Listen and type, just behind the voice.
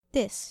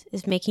This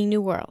is Making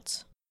New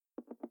Worlds.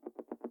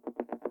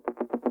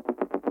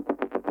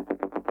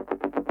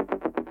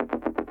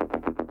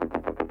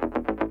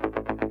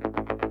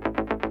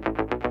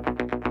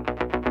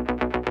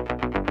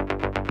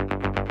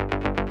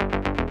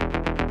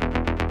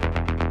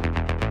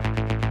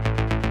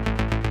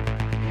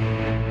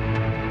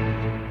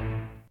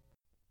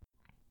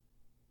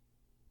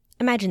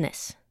 Imagine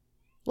this.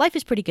 Life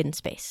is pretty good in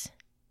space.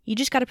 You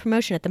just got a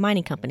promotion at the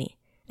mining company,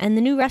 and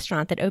the new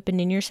restaurant that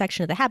opened in your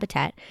section of the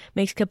habitat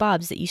makes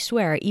kebabs that you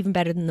swear are even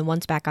better than the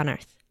ones back on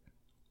Earth.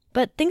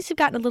 But things have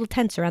gotten a little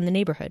tense around the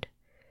neighborhood.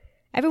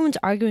 Everyone's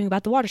arguing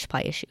about the water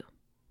supply issue.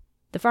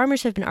 The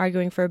farmers have been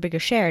arguing for a bigger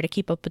share to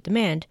keep up with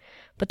demand,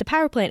 but the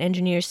power plant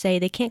engineers say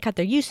they can't cut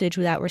their usage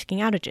without risking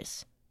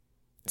outages.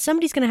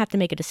 Somebody's going to have to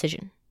make a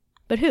decision.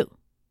 But who?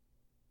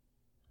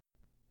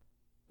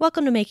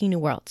 Welcome to Making New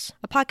Worlds,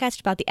 a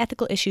podcast about the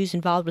ethical issues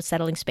involved with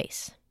settling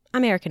space.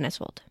 I'm Erica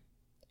Neswold.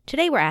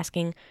 Today we're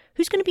asking,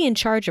 who's going to be in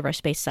charge of our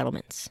space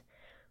settlements?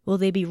 Will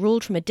they be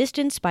ruled from a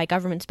distance by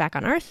governments back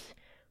on Earth?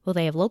 Will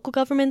they have local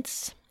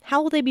governments?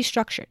 How will they be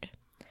structured?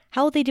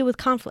 How will they deal with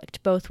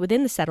conflict, both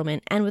within the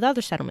settlement and with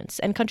other settlements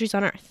and countries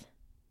on Earth?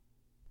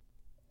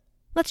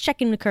 Let's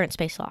check in with current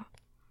space law.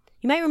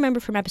 You might remember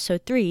from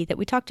episode 3 that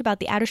we talked about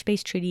the Outer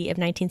Space Treaty of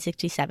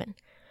 1967,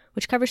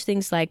 which covers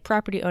things like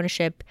property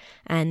ownership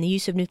and the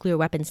use of nuclear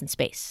weapons in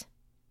space.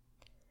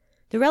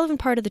 The relevant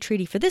part of the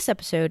treaty for this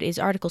episode is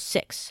Article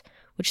 6,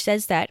 which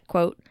says that,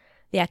 quote,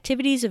 the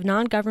activities of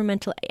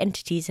non-governmental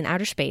entities in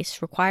outer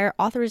space require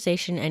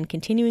authorization and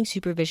continuing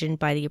supervision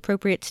by the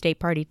appropriate state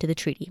party to the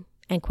treaty,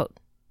 end quote.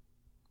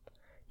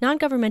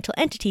 Non-governmental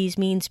entities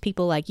means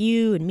people like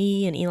you and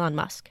me and Elon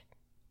Musk.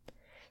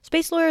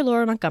 Space lawyer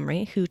Laura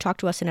Montgomery, who talked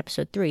to us in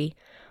episode 3,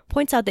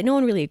 points out that no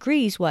one really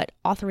agrees what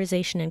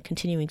authorization and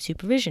continuing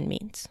supervision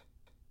means.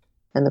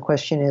 And the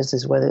question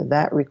is whether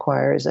that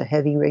requires a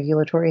heavy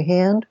regulatory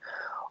hand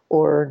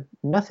or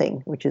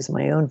nothing, which is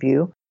my own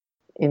view,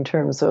 in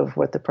terms of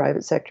what the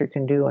private sector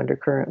can do under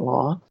current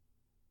law.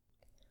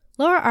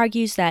 Laura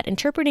argues that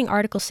interpreting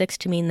Article 6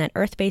 to mean that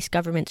Earth-based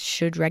governments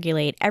should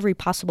regulate every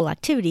possible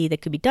activity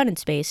that could be done in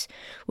space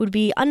would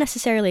be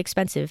unnecessarily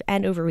expensive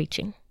and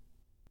overreaching.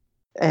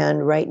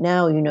 And right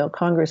now,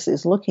 Congress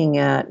is looking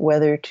at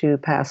whether to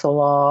pass a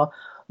law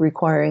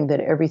requiring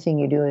that everything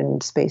you do in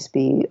space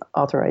be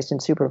authorized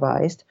and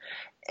supervised.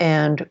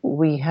 And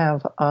we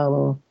have,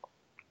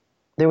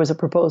 there was a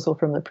proposal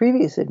from the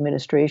previous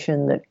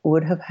administration that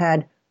would have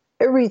had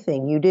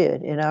everything you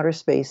did in outer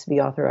space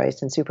be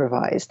authorized and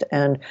supervised.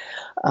 And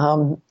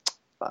I'm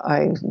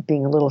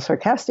being a little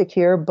sarcastic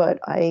here, but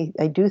I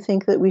do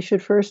think that we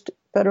should first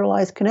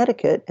federalize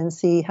Connecticut and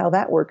see how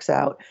that works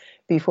out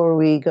before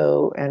we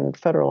go and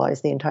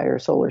federalize the entire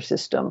solar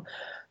system.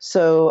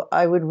 So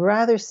I would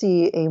rather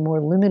see a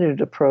more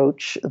limited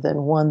approach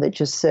than one that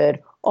just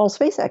said all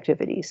space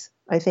activities.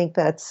 I think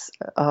that's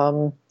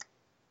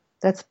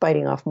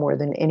biting off more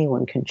than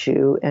anyone can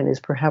chew and is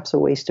perhaps a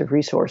waste of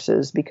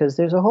resources because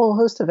there's a whole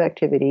host of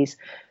activities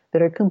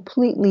that are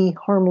completely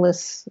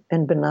harmless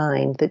and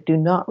benign that do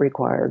not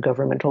require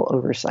governmental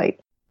oversight.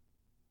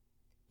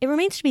 It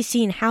remains to be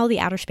seen how the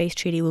Outer Space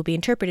Treaty will be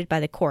interpreted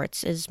by the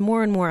courts as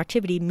more and more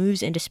activity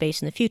moves into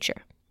space in the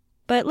future.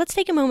 But let's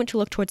take a moment to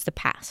look towards the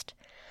past.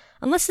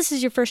 Unless this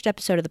is your first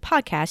episode of the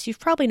podcast, you've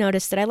probably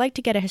noticed that I like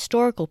to get a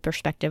historical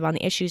perspective on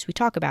the issues we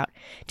talk about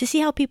to see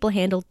how people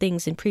handled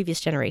things in previous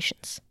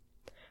generations.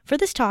 For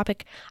this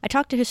topic, I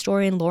talked to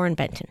historian Lauren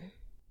Benton.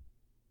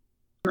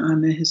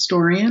 I'm a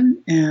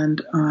historian,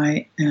 and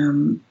I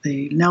am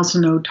the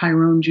Nelson O.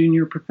 Tyrone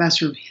Jr.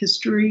 Professor of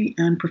History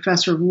and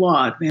Professor of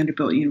Law at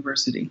Vanderbilt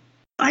University.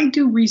 I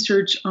do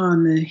research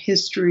on the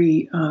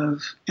history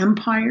of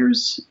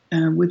empires,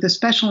 with a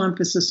special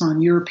emphasis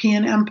on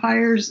European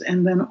empires,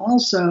 and then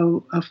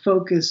also a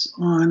focus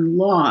on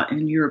law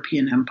in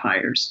European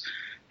empires,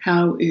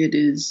 how it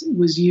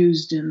was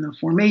used in the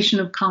formation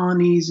of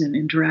colonies and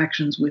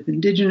interactions with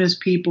indigenous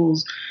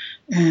peoples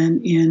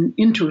and in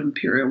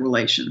inter-imperial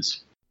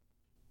relations.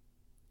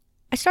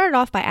 I started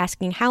off by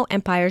asking how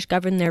empires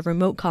governed their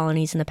remote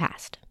colonies in the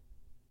past.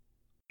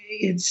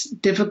 It's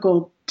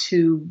difficult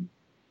to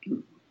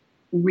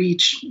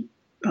reach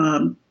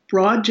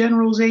broad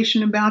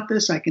generalization about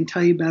this. I can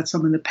tell you about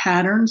some of the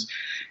patterns.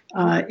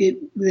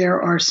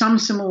 There are some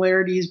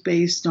similarities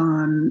based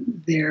on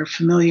their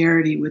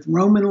familiarity with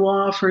Roman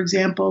law, for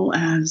example,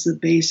 as the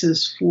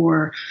basis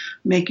for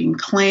making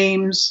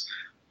claims.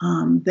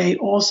 They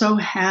also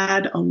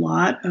had a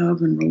lot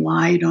of and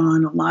relied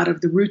on a lot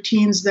of the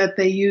routines that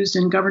they used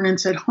in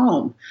governance at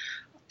home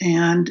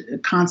and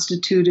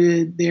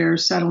constituted their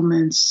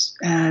settlements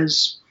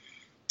as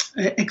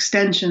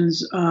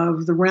extensions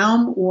of the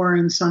realm, or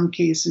in some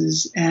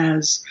cases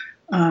as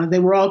they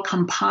were all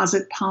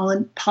composite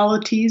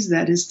polities,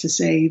 that is to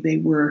say they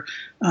were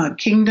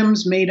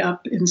kingdoms made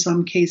up in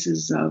some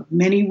cases of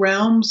many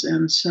realms,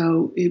 and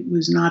so it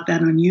was not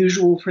that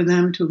unusual for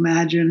them to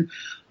imagine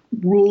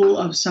rule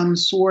of some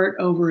sort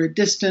over a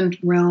distant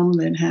realm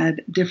that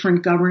had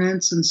different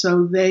governance, and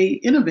so they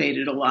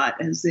innovated a lot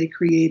as they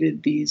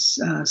created these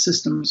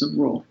systems of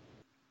rule.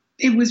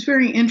 it was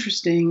very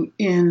interesting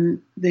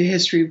in the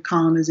history of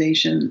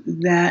colonization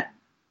that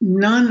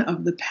none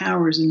of the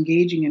powers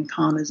engaging in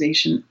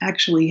colonization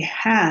actually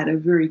had a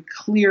very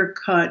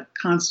clear-cut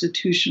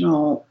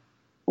constitutional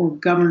or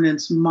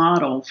governance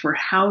model for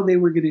how they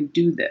were going to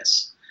do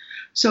this.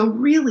 So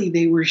really,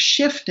 they were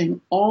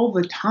shifting all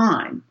the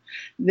time.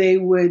 They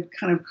would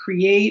kind of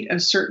create a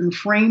certain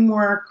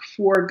framework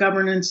for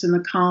governance in the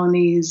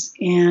colonies,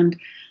 and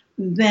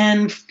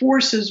then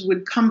forces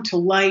would come to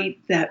light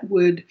that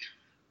would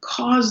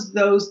cause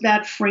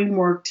that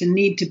framework to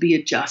need to be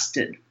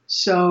adjusted.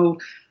 So,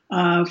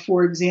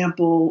 for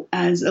example,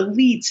 as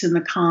elites in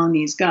the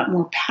colonies got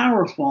more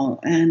powerful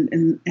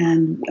and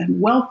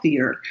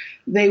wealthier,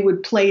 they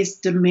would place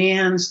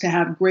demands to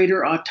have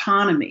greater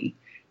autonomy,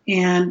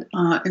 and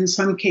in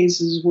some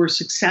cases were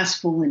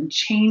successful in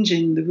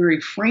changing the very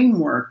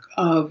framework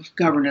of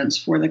governance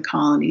for the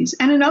colonies.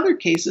 And in other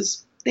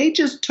cases, they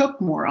just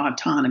took more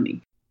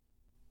autonomy.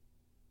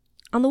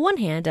 On the one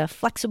hand, a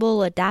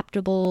flexible,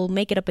 adaptable,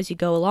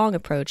 make-it-up-as-you-go-along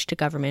approach to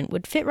government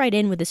would fit right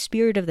in with the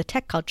spirit of the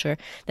tech culture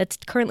that's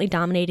currently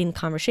dominating the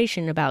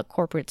conversation about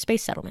corporate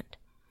space settlement.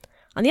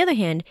 On the other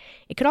hand,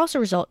 it could also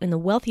result in the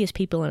wealthiest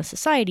people in a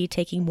society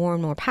taking more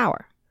and more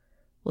power.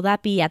 Will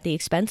that be at the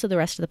expense of the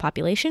rest of the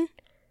population?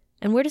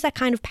 And where does that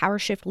kind of power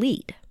shift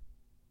lead?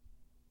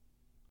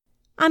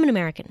 I'm an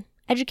American,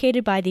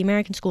 educated by the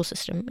American school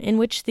system, in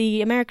which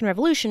the American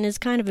Revolution is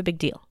kind of a big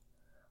deal.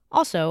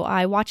 Also,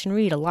 I watch and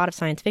read a lot of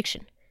science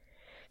fiction.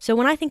 So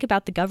when I think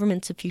about the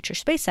governments of future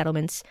space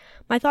settlements,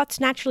 my thoughts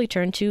naturally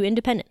turn to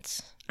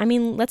independence. I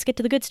mean, let's get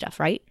to the good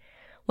stuff, right?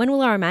 When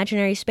will our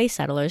imaginary space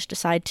settlers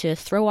decide to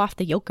throw off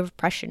the yoke of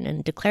oppression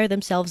and declare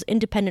themselves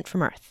independent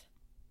from Earth?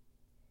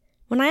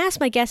 When I ask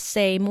my guests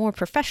a more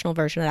professional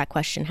version of that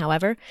question,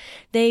 however,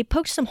 they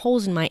poked some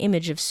holes in my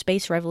image of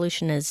space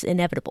revolution as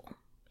inevitable.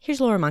 Here's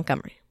Laura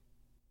Montgomery.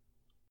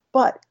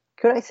 But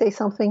could I say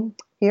something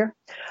here?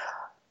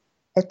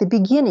 At the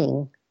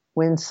beginning,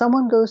 when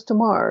someone goes to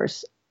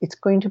Mars, it's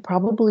going to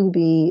probably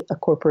be a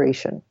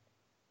corporation.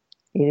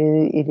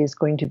 It is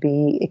going to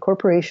be a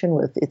corporation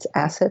with its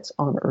assets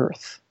on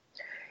Earth.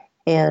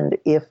 And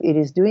if it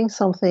is doing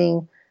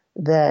something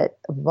that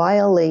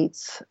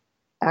violates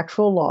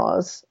actual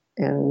laws,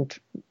 and,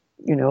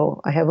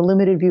 I have a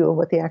limited view of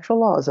what the actual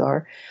laws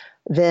are,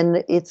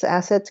 then its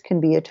assets can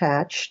be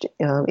attached.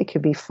 It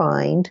can be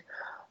fined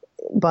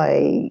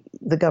by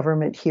the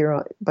government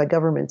by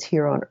governments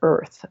here on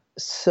Earth.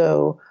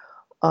 So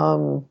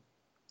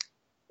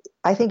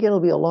I think it'll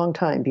be a long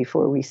time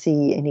before we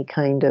see any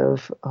kind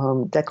of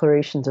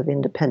declarations of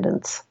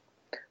independence.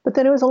 But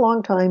then it was a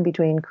long time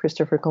between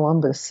Christopher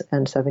Columbus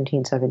and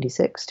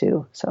 1776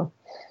 too. So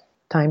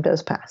time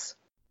does pass.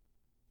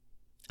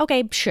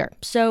 Okay, sure.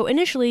 So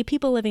initially,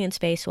 people living in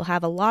space will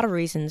have a lot of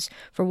reasons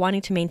for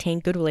wanting to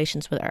maintain good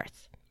relations with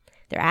Earth.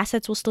 Their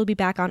assets will still be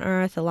back on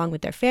Earth, along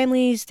with their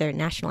families, their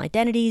national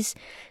identities,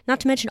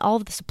 not to mention all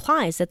of the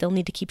supplies that they'll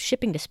need to keep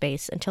shipping to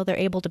space until they're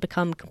able to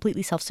become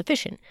completely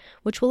self-sufficient,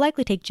 which will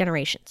likely take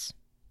generations.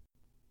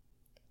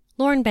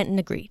 Lauren Benton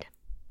agreed.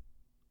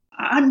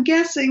 I'm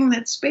guessing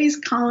that space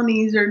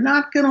colonies are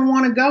not going to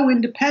want to go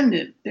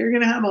independent. They're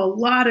going to have a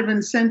lot of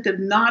incentive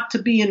not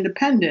to be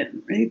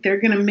independent, right? They're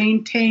going to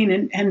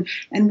maintain,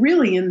 and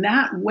really in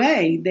that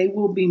way, they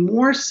will be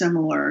more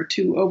similar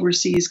to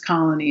overseas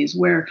colonies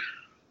where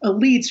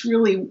elites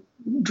really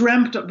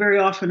dreamt very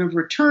often of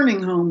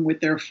returning home with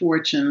their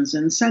fortunes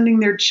and sending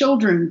their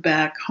children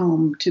back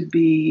home to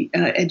be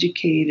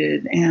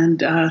educated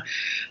and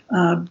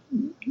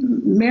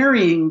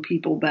marrying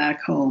people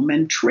back home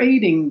and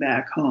trading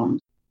back home.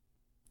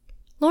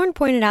 Lauren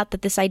pointed out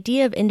that this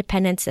idea of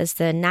independence as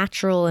the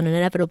natural and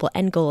inevitable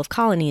end goal of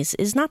colonies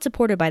is not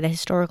supported by the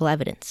historical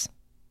evidence.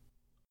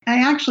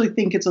 I actually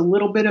think it's a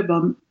little bit of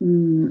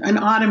an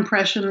odd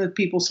impression that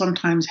people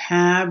sometimes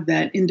have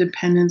that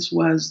independence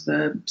was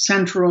the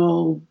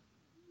central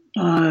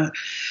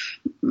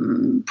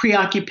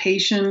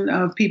preoccupation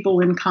of people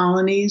in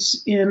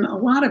colonies. In a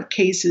lot of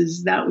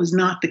cases, that was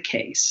not the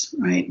case,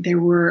 right?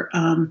 There were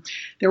a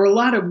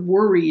lot of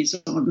worries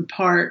on the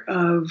part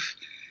of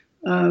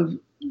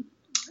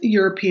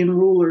European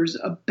rulers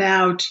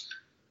about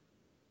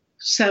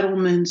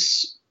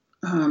settlements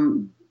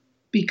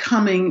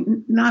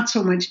becoming not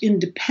so much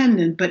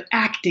independent, but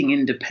acting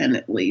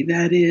independently.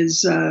 That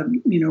is,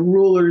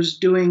 rulers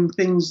doing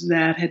things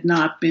that had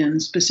not been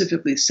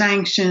specifically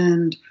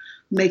sanctioned,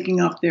 making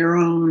up their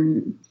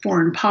own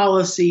foreign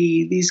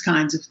policy, these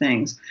kinds of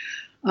things.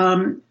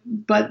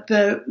 But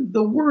the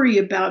worry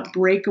about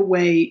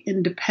breakaway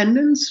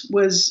independence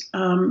was,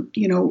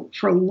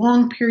 for a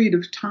long period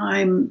of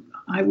time,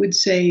 I would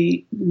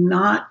say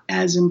not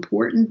as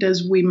important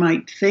as we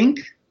might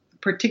think.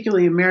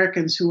 Particularly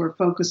Americans who are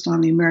focused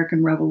on the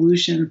American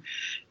Revolution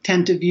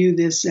tend to view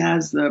this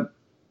as the,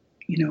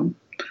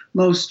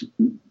 most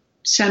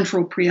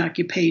central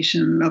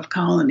preoccupation of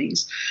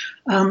colonies.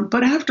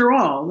 But after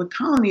all, the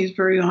colonies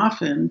very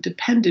often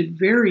depended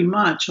very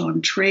much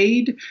on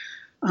trade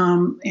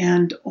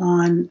and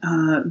on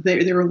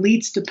their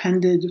elites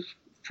depended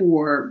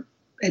for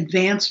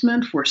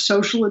advancement, for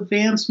social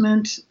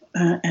advancement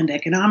and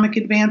economic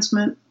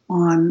advancement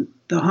on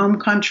the home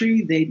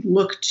country. They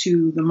looked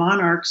to the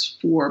monarchs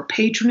for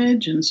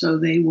patronage, and so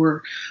they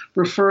were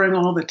referring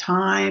all the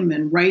time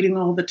and writing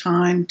all the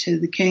time to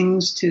the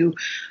kings to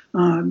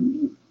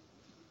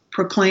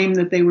proclaim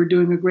that they were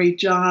doing a great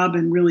job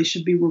and really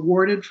should be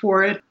rewarded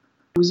for it.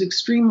 It was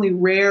extremely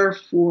rare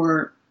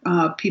for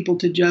people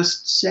to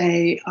just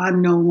say,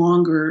 I'm no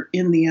longer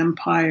in the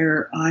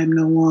empire, I'm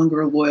no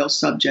longer a loyal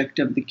subject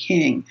of the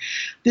king.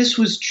 This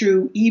was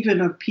true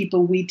even of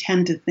people we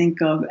tend to think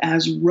of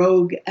as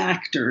rogue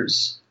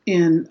actors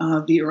in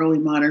the early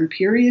modern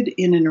period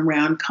in and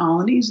around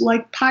colonies,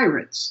 like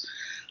pirates.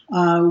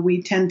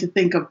 We tend to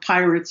think of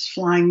pirates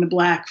flying the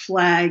black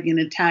flag and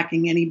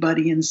attacking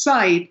anybody in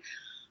sight,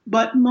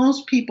 but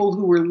most people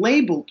who were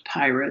labeled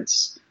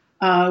pirates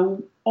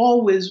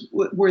always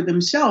were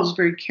themselves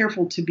very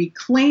careful to be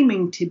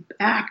claiming to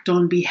act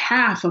on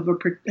behalf of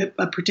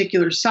a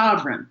particular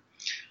sovereign.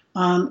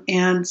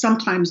 And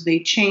sometimes they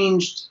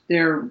changed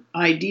their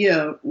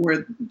idea,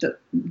 or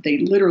they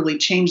literally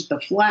changed the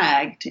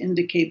flag to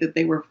indicate that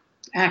they were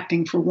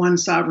acting for one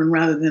sovereign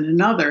rather than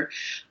another.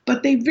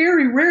 But they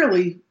very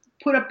rarely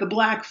put up the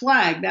black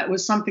flag. That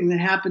was something that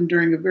happened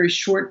during a very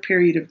short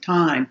period of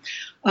time.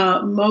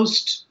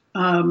 Most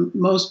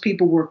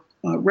people were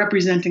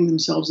representing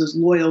themselves as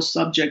loyal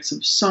subjects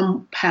of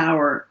some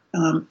power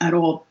at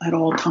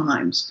all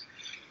times.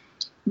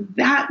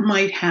 That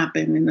might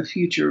happen in the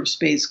future of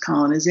space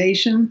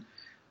colonization.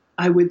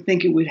 I would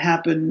think it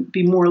would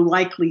be more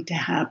likely to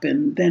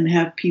happen than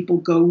have people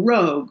go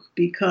rogue,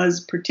 because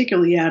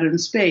particularly out in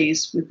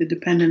space, with the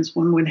dependence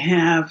one would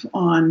have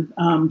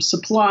on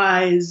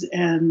supplies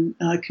and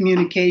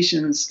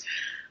communications,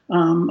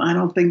 I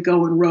don't think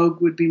going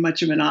rogue would be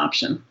much of an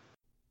option.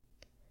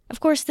 Of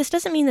course, this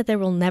doesn't mean that there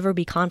will never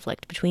be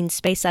conflict between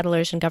space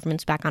settlers and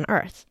governments back on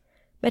Earth.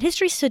 But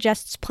history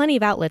suggests plenty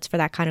of outlets for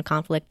that kind of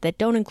conflict that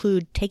don't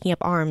include taking up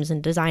arms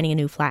and designing a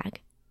new flag.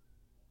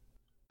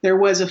 There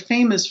was a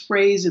famous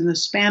phrase in the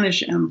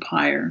Spanish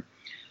Empire.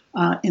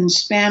 In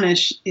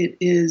Spanish, it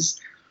is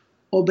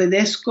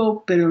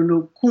obedezco pero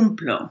no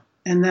cumplo,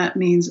 and that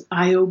means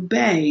I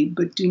obey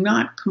but do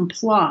not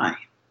comply.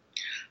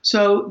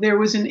 So there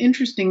was an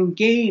interesting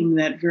game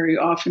that very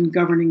often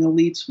governing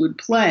elites would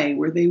play,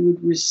 where they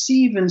would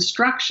receive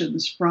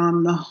instructions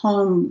from the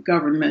home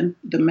government,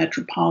 the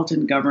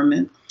metropolitan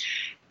government,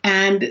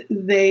 and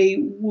they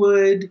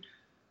would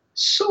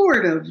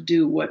sort of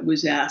do what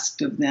was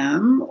asked of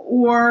them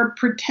or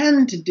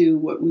pretend to do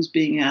what was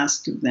being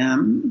asked of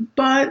them,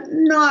 but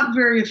not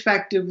very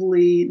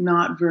effectively,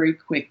 not very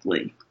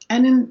quickly.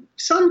 And in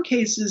some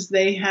cases,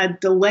 they had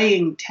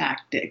delaying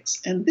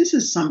tactics. And this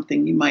is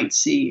something you might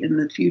see in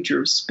the future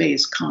of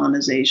space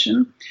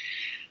colonization.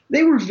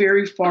 They were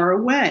very far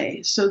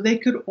away, so they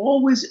could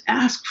always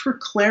ask for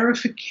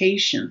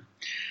clarification.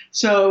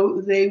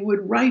 So they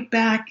would write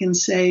back and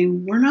say,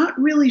 we're not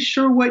really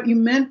sure what you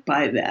meant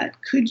by that.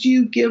 Could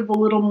you give a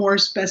little more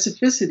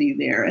specificity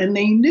there? And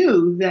they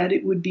knew that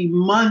it would be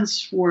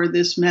months for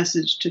this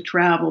message to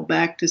travel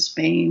back to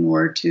Spain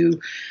or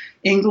to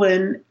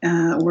England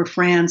or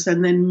France,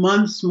 and then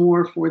months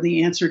more for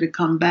the answer to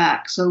come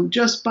back. So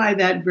just by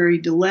that very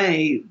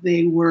delay,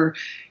 they were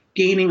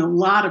gaining a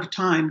lot of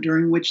time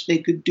during which they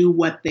could do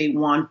what they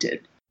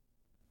wanted.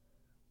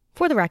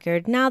 For the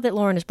record, now that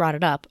Lauren has brought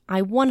it up,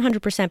 I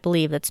 100%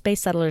 believe that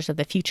space settlers of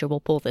the future will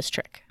pull this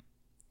trick.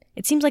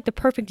 It seems like the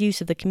perfect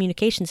use of the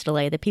communications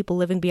delay that people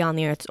living beyond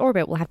the Earth's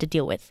orbit will have to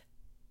deal with.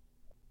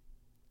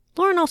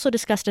 Lauren also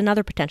discussed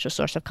another potential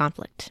source of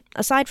conflict,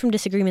 aside from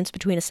disagreements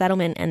between a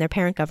settlement and their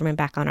parent government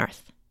back on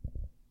Earth.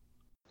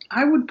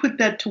 I would put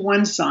that to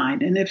one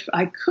side, and if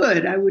I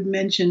could, I would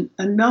mention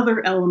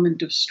another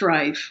element of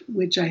strife,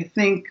 which I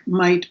think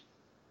might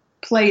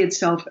play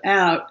itself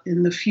out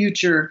in the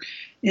future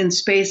in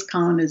space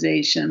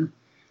colonization,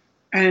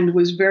 and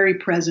was very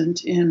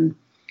present in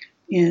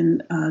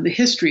the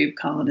history of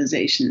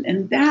colonization.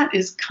 And that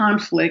is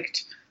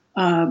conflict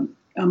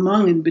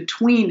among and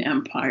between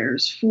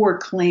empires for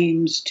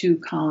claims to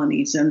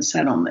colonies and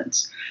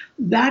settlements.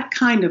 That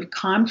kind of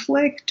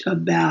conflict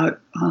about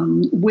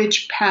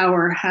which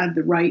power had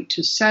the right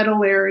to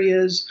settle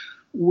areas,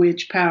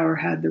 which power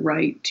had the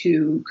right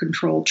to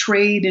control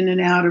trade in and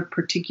out of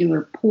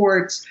particular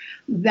ports,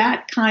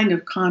 that kind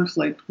of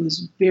conflict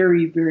was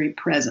very, very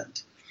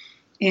present.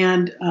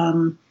 And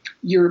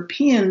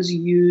Europeans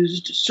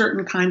used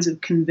certain kinds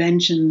of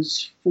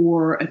conventions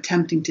for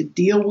attempting to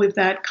deal with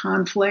that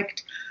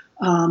conflict,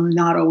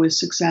 not always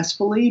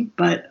successfully,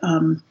 but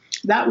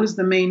that was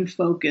the main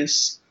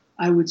focus,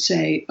 I would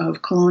say,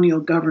 of colonial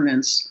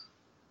governance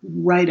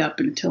right up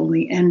until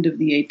the end of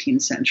the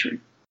 18th century.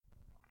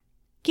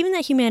 Given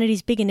that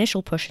humanity's big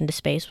initial push into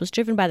space was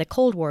driven by the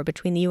Cold War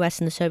between the US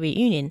and the Soviet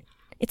Union,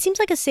 it seems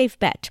like a safe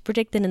bet to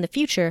predict that in the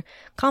future,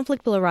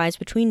 conflict will arise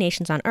between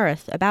nations on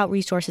Earth about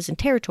resources and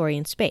territory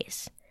in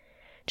space.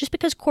 Just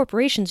because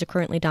corporations are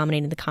currently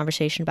dominating the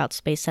conversation about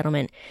space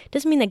settlement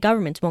doesn't mean that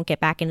governments won't get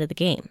back into the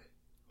game.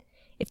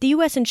 If the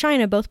US and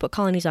China both put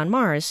colonies on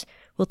Mars,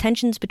 Will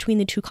tensions between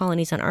the two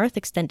colonies on Earth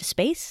extend to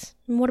space?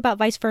 And what about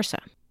vice versa?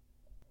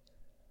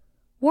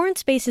 War in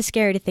space is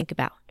scary to think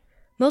about,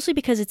 mostly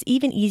because it's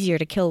even easier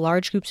to kill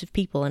large groups of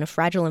people in a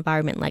fragile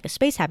environment like a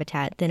space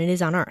habitat than it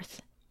is on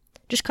Earth.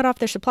 Just cut off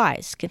their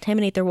supplies,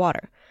 contaminate their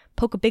water,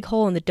 poke a big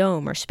hole in the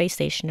dome or space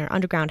station or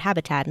underground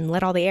habitat and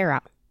let all the air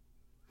out.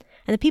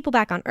 And the people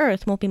back on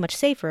Earth won't be much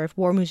safer if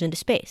war moves into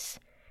space.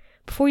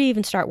 Before you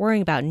even start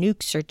worrying about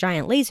nukes or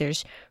giant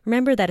lasers,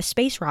 remember that a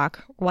space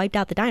rock wiped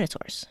out the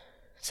dinosaurs.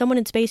 Someone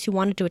in space who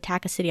wanted to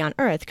attack a city on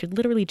Earth could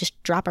literally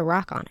just drop a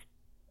rock on it.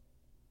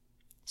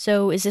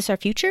 So is this our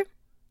future?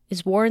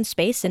 Is war in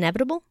space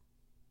inevitable?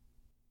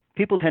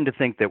 People tend to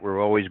think that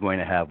we're always going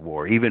to have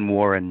war, even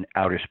war in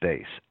outer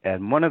space.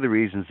 And one of the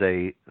reasons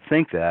they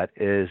think that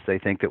is they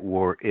think that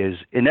war is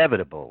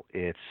inevitable.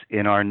 It's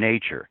in our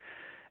nature.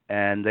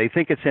 And they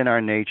think it's in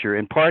our nature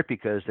in part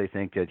because they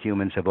think that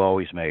humans have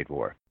always made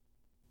war.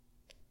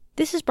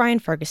 This is Brian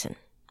Ferguson,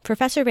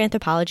 professor of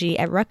anthropology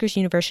at Rutgers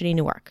University,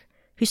 Newark,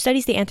 who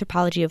studies the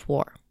anthropology of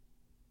war.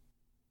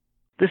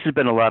 This has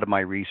been a lot of my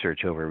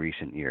research over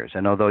recent years,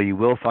 and although you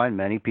will find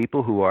many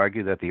people who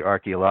argue that the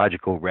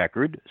archaeological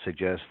record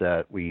suggests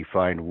that we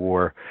find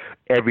war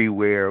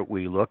everywhere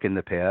we look in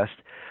the past,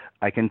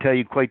 I can tell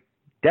you quite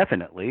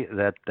definitely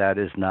that that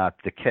is not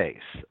the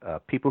case.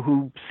 People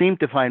who seem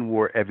to find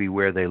war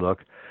everywhere they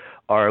look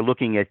are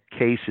looking at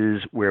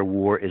cases where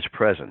war is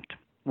present.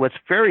 What's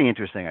very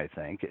interesting, I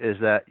think, is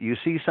that you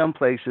see some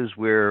places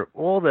where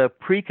all the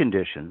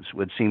preconditions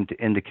would seem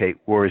to indicate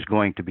war is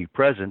going to be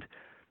present,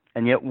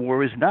 and yet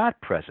war is not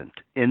present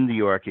in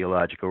the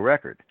archaeological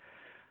record.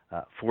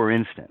 For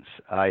instance,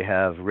 I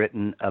have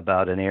written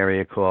about an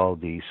area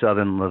called the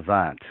Southern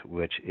Levant,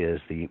 which is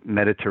the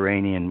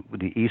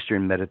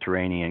eastern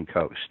Mediterranean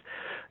coast,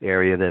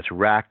 area that's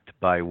racked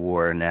by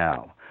war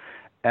now.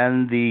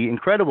 And the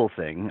incredible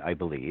thing, I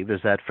believe,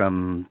 is that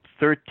from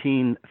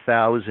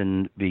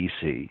 13,000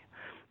 BC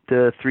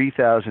to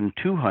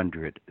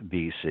 3,200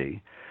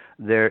 BC,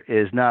 there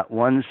is not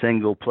one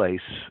single place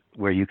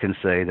where you can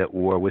say that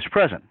war was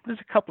present. There's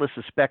a couple of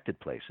suspected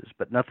places,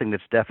 but nothing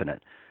that's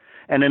definite.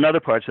 And in other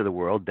parts of the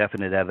world,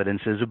 definite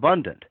evidence is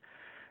abundant.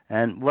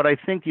 And what I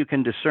think you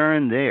can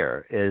discern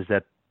there is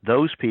that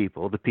those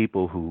people, the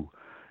people who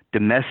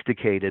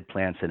domesticated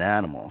plants and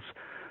animals,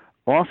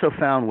 also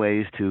found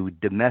ways to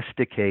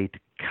domesticate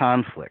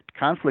conflict.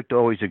 Conflict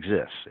always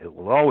exists. It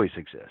will always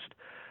exist.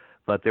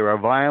 But there are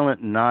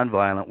violent and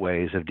nonviolent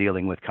ways of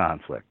dealing with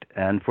conflict.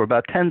 And for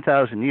about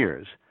 10,000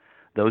 years,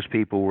 those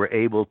people were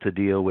able to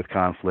deal with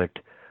conflict,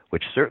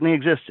 which certainly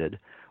existed,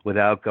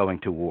 without going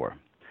to war.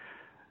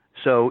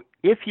 So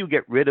if you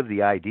get rid of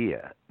the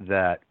idea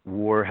that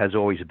war has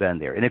always been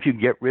there, and if you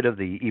get rid of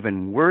the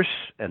even worse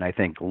and I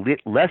think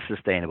less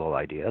sustainable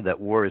idea that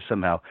war is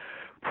somehow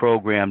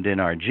programmed in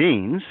our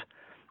genes,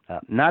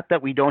 not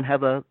that we don't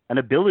have an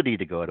ability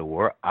to go to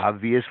war.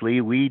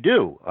 Obviously, we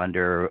do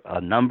under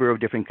a number of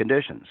different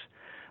conditions.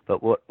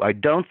 But what I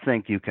don't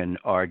think you can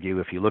argue,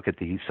 if you look at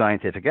the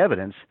scientific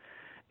evidence,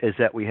 is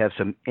that we have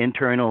some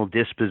internal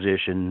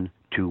disposition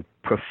to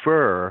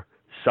prefer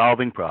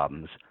solving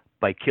problems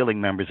by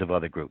killing members of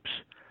other groups.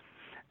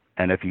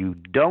 And if you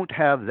don't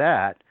have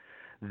that,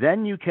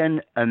 then you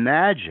can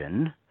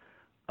imagine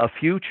a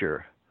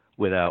future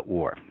without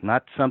war.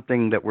 Not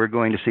something that we're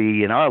going to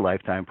see in our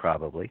lifetime,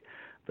 probably,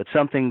 but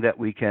something that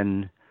we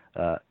can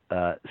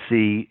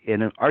see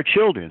in our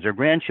children's or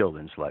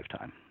grandchildren's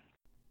lifetime.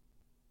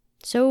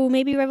 So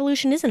maybe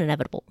revolution isn't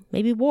inevitable.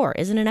 Maybe war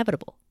isn't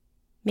inevitable.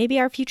 Maybe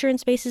our future in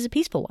space is a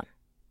peaceful one.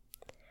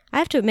 I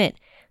have to admit,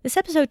 this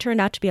episode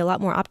turned out to be a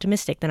lot more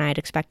optimistic than I had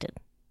expected.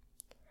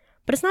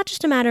 But it's not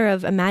just a matter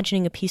of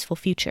imagining a peaceful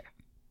future.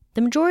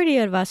 The majority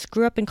of us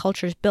grew up in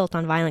cultures built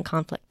on violent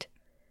conflict.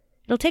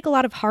 It'll take a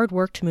lot of hard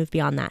work to move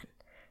beyond that,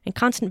 and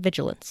constant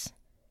vigilance.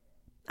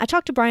 I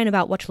talked to Brian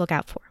about what to look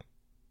out for.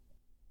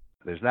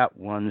 There's not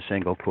one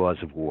single cause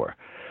of war.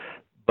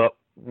 But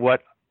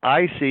what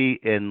I see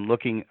in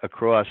looking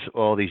across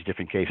all these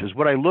different cases,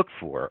 what I look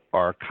for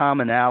are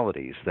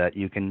commonalities that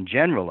you can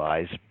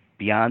generalize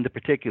beyond the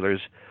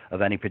particulars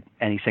of any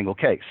single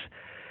case.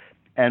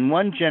 And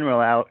one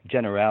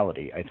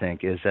generality, I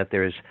think, is that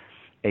there's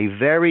a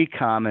very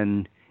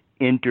common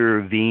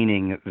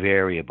intervening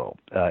variable.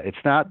 It's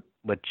not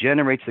what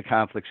generates the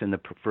conflicts in the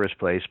first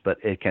place, but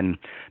it can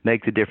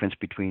make the difference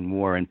between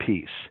war and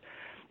peace.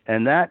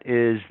 And that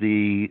is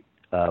the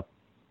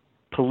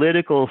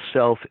political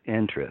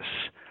self-interest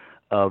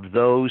of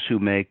those who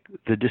make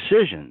the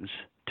decisions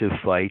to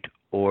fight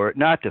or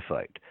not to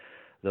fight,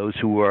 those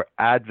who are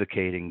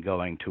advocating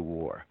going to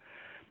war.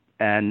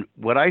 And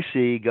what I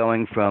see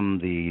going from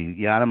the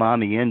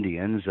Yanomami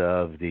Indians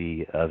of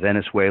the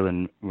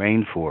Venezuelan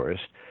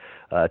rainforest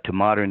to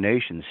modern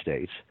nation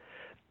states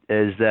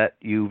is that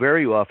you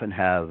very often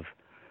have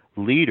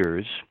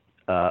leaders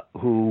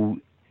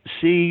who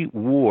see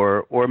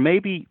war, or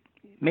maybe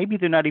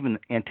they're not even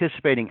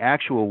anticipating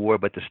actual war,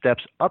 but the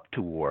steps up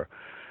to war,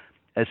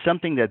 as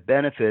something that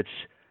benefits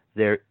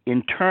their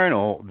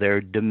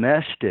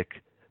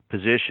domestic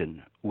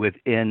position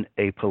within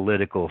a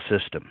political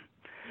system.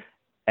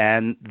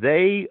 And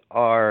they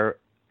are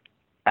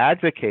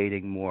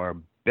advocating more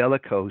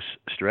bellicose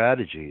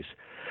strategies.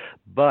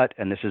 But,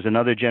 and this is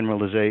another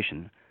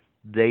generalization,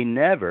 they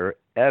never,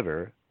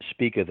 ever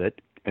speak of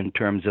it in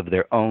terms of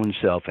their own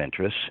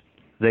self-interest.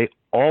 They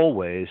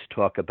always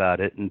talk about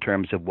it in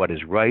terms of what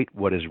is right,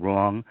 what is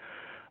wrong,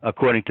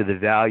 according to the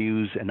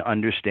values and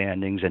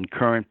understandings and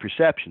current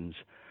perceptions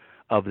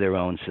of their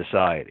own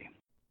society.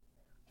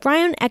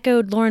 Brian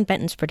echoed Lauren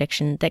Benton's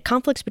prediction that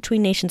conflicts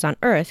between nations on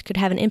Earth could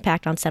have an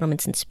impact on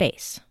settlements in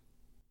space.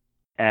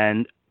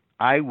 And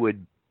I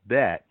would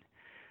bet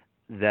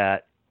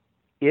that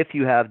if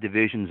you have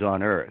divisions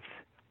on Earth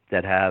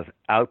that have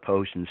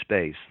outposts in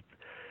space,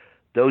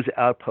 those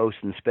outposts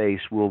in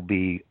space will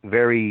be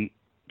very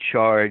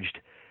charged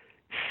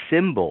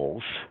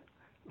symbols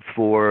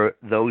for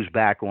those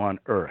back on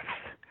Earth.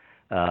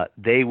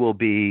 They will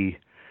be,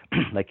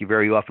 like you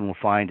very often will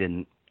find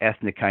in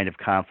ethnic kind of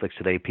conflicts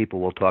today, people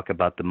will talk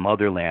about the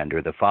motherland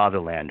or the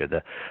fatherland or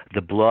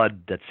the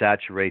blood that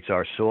saturates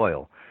our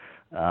soil.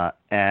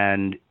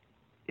 And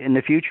in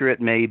the future,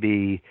 it may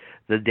be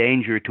the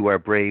danger to our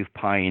brave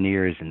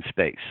pioneers in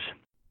space.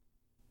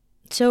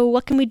 So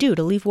what can we do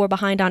to leave war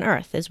behind on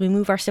Earth as we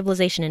move our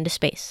civilization into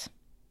space?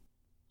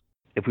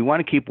 If we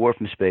want to keep war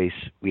from space,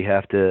 we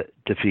have to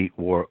defeat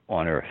war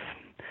on Earth.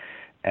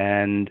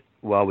 And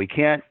while we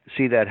can't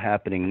see that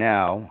happening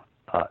now,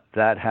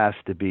 that has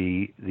to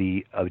be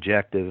the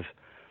objective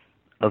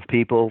of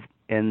people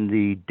in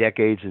the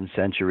decades and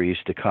centuries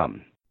to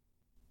come.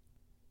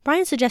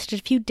 Brian suggested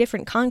a few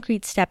different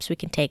concrete steps we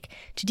can take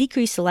to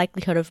decrease the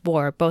likelihood of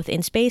war both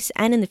in space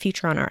and in the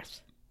future on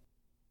Earth.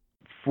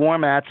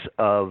 Formats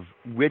of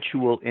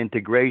ritual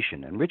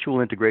integration, and ritual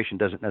integration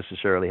doesn't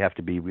necessarily have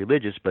to be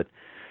religious, but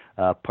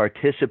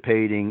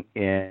participating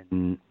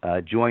in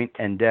joint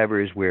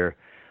endeavors where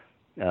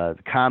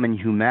common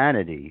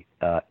humanity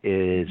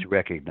is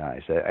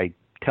recognized. I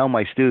tell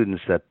my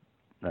students that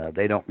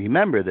they don't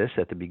remember this.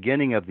 At the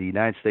beginning of the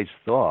United States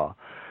thaw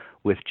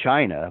with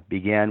China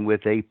began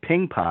with a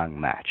ping pong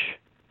match.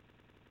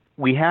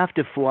 We have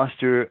to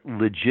foster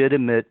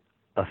legitimate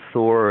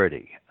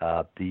authority.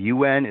 The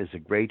UN is a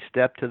great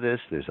step to this.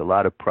 There's a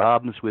lot of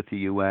problems with the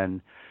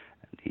UN,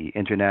 the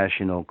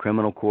international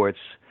criminal courts,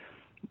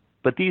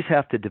 but these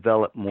have to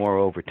develop more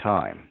over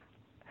time.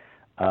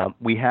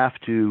 We have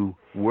to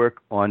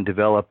work on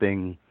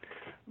developing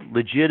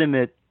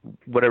legitimate,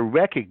 what are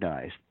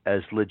recognized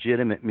as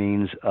legitimate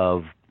means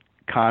of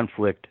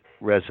conflict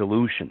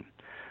resolution.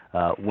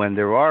 When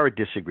there are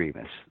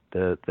disagreements,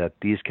 that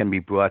these can be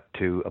brought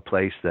to a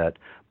place that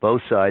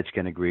both sides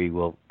can agree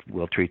will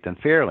treat them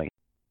fairly.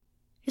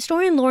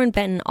 Historian Lauren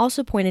Benton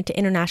also pointed to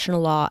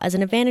international law as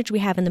an advantage we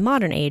have in the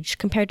modern age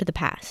compared to the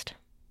past.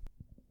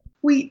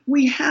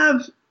 We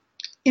have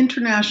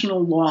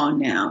international law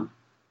now.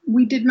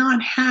 We did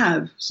not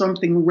have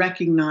something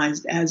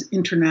recognized as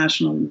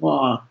international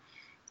law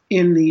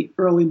in the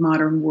early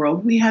modern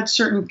world. We had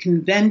certain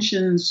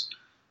conventions,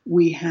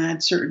 we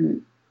had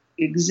certain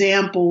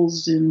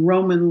examples in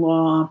Roman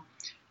law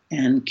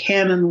and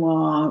canon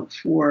law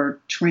for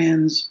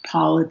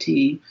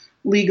trans-polity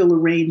legal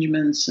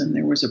arrangements, and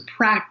there was a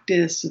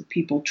practice of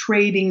people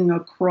trading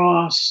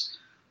across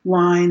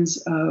lines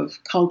of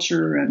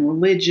culture and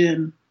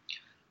religion.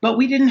 But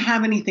we didn't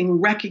have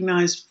anything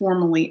recognized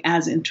formally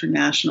as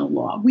international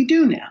law. We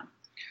do now.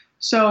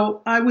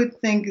 So I would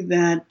think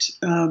that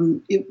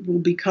it will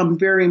become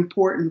very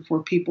important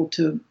for people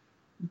to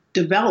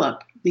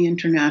develop the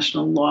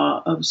international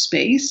law of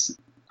space.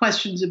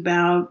 Questions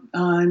about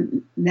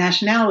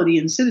nationality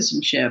and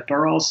citizenship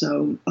are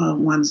also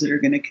ones that are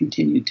going to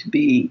continue to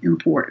be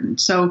important.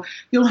 So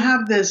you'll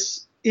have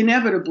this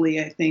inevitably,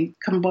 I think,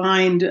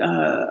 combined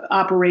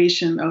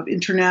operation of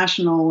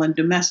international and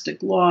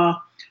domestic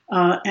law.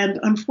 And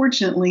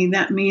unfortunately,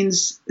 that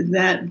means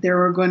that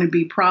there are going to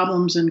be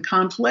problems and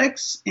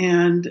conflicts,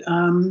 and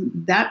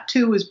that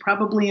too is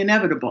probably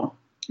inevitable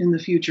in the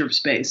future of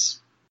space.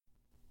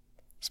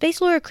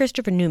 Space lawyer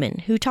Christopher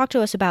Newman, who talked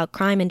to us about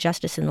crime and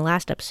justice in the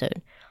last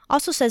episode,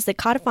 also says that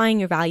codifying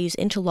your values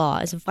into law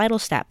is a vital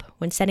step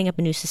when setting up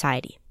a new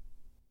society.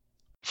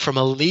 From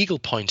a legal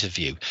point of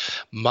view,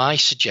 my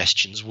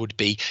suggestions would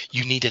be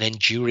you need an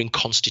enduring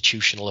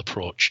constitutional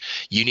approach.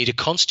 You need a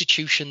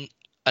constitution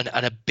and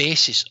a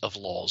basis of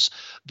laws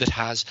that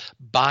has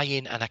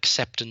buy-in and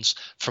acceptance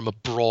from a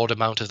broad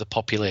amount of the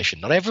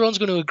population. Not everyone's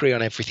going to agree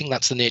on everything.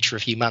 That's the nature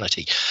of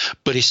humanity.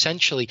 But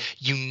essentially,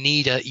 you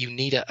need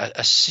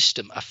a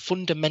system, a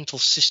fundamental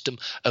system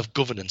of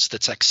governance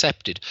that's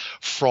accepted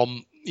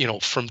from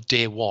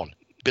day one.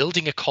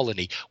 Building a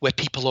colony where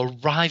people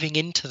arriving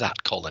into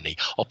that colony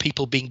or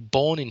people being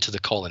born into the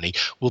colony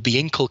will be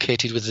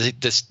inculcated with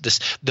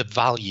the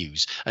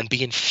values and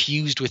be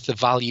infused with the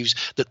values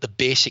that the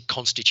basic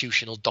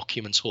constitutional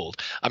documents hold.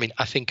 I mean,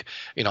 I think,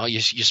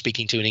 you're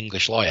speaking to an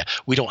English lawyer.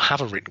 We don't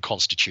have a written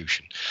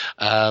constitution.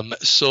 But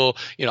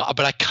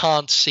I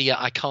can't see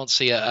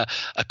a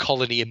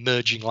colony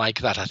emerging like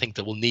that. I think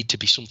there will need to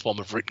be some form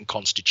of written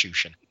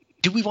constitution.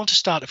 Do we want to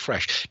start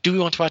afresh? Do we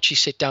want to actually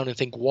sit down and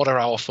think, what are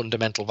our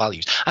fundamental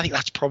values? I think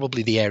that's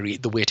probably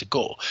the way to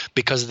go,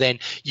 because then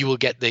you will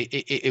get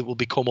it will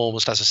become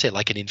almost, as I say,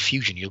 like an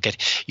infusion. You get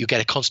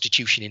a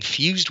constitution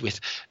infused with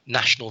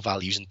national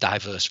values and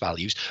diverse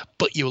values,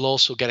 but you will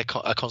also get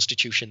a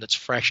constitution that's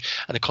fresh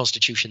and a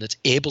constitution that's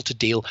able to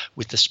deal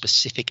with the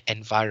specific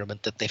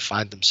environment that they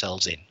find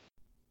themselves in.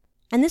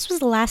 And this was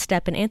the last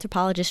step in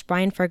anthropologist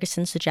Brian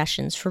Ferguson's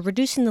suggestions for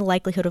reducing the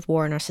likelihood of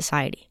war in our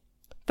society.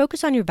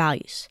 Focus on your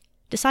values.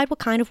 Decide what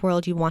kind of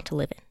world you want to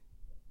live in.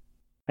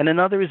 And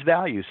another is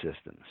value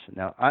systems.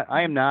 Now,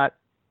 I am not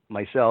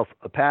myself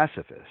a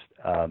pacifist,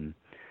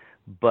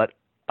 but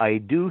I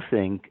do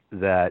think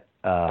that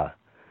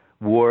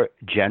war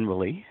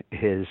generally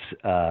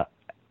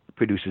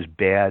produces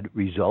bad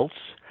results.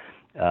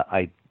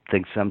 I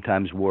think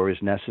sometimes war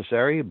is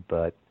necessary,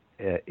 but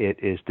it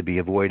is to be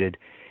avoided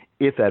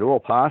if at all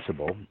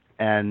possible.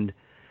 And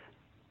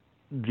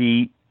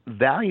the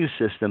value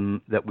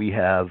system that we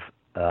have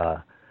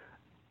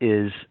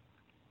is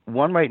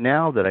one right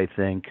now that I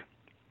think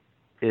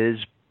is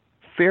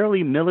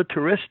fairly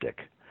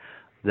militaristic,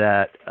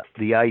 that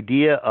the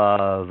idea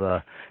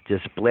of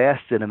just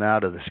blasting them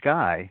out of the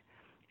sky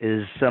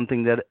is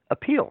something that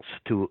appeals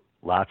to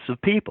lots of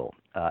people.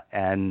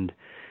 And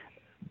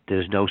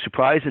there's no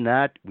surprise in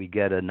that. We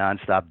get a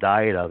nonstop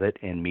diet of it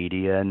in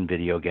media and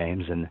video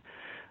games. And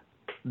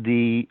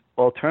the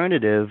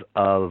alternative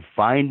of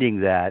finding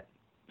that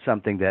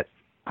something that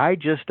I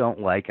just don't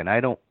like, and I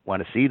don't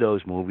want to see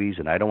those movies,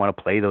 and I don't want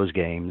to play those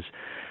games.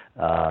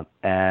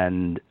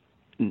 And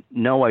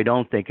no, I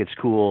don't think it's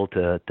cool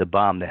to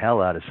bomb the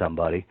hell out of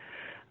somebody.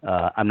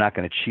 I'm not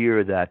going to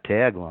cheer that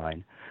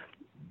tagline.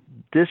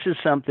 This is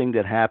something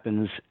that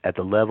happens at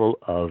the level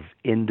of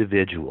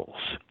individuals.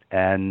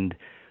 And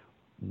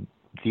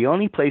the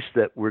only place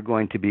that we're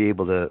going to be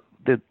able to,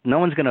 no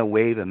one's going to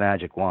wave a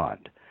magic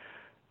wand.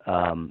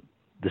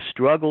 The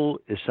struggle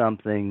is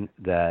something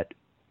that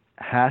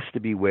has to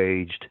be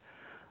waged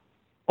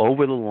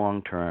over the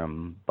long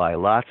term by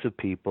lots of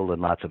people and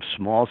lots of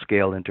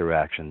small-scale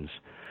interactions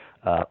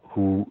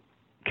who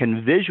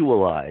can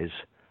visualize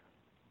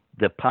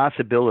the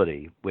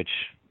possibility, which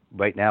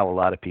right now a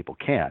lot of people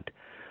can't,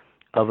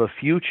 of a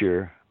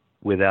future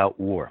without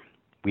war.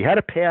 We had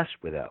a past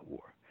without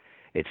war.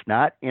 It's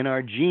not in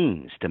our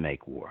genes to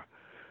make war.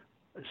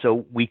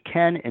 So we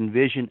can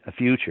envision a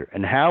future.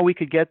 And how we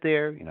could get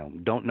there,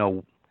 don't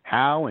know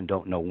how and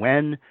don't know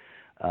when,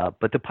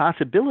 but the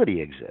possibility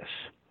exists.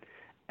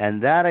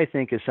 And that, I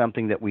think, is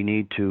something that we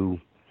need to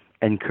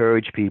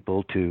encourage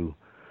people to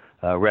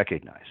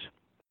recognize.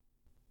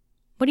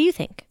 What do you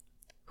think?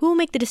 Who will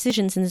make the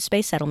decisions in the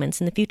space settlements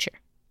in the future?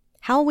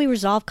 How will we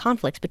resolve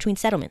conflicts between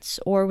settlements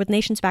or with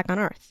nations back on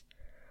Earth?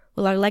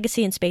 Will our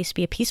legacy in space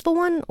be a peaceful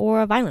one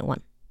or a violent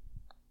one?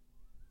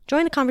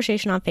 Join the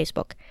conversation on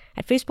Facebook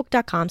at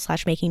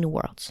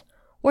facebook.com/makingnewworlds,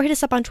 or hit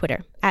us up on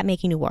Twitter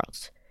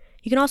 @makingnewworlds.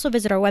 You can also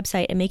visit our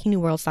website at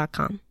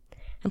makingnewworlds.com.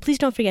 And please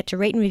don't forget to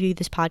rate and review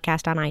this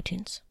podcast on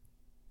iTunes.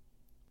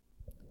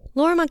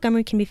 Laura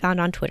Montgomery can be found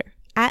on Twitter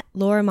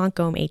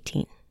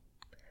 @LauraMontgome18.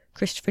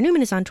 Christopher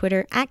Newman is on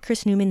Twitter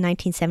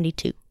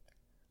 @ChrisNewman1972.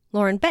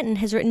 Lauren Benton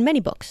has written many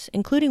books,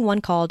 including one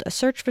called A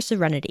Search for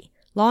Serenity,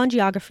 Law and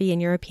Geography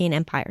in European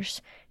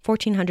Empires,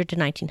 1400 to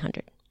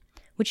 1900,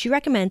 which she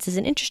recommends as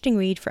an interesting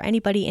read for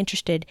anybody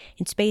interested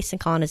in space and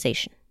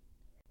colonization.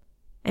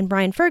 And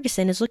Brian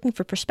Ferguson is looking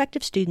for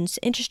prospective students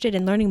interested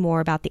in learning more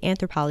about the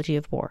anthropology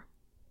of war.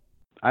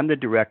 I'm the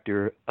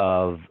director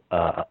of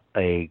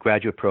a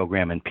graduate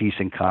program in peace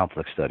and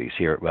conflict studies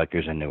here at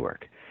Rutgers in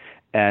Newark.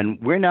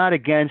 And we're not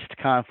against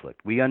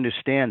conflict. We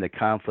understand that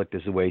conflict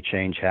is the way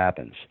change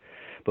happens.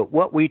 But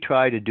what we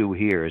try to do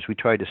here is we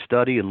try to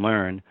study and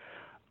learn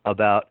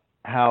about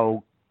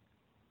how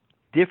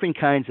different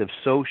kinds of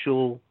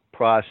social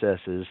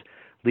processes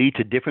lead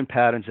to different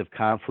patterns of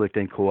conflict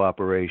and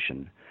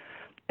cooperation,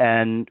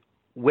 and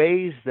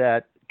ways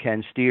that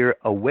can steer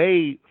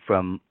away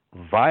from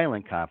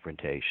violent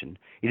confrontation,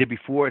 either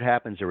before it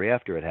happens or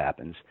after it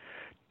happens,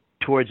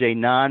 towards a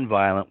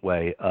nonviolent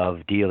way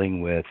of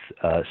dealing with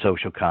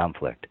social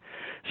conflict.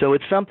 So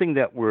it's something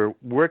that we're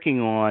working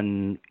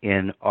on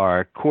in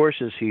our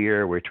courses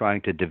here. We're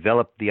trying to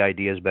develop the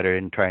ideas better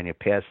and trying to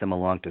pass them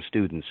along to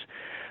students,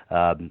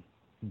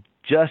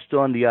 just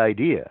on the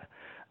idea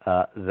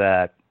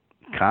that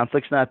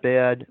conflict's not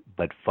bad,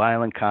 but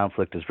violent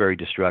conflict is very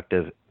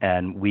destructive,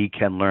 and we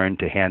can learn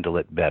to handle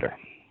it better.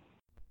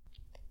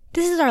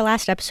 This is our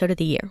last episode of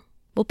the year.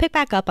 We'll pick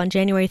back up on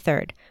January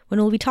 3rd, when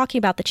we'll be talking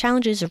about the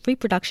challenges of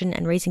reproduction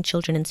and raising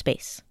children in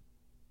space.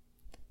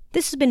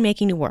 This has been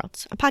Making New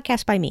Worlds, a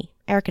podcast by me,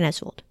 Erica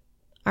Nesvold.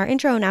 Our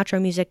intro and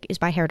outro music is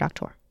by Hair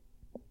Doctor.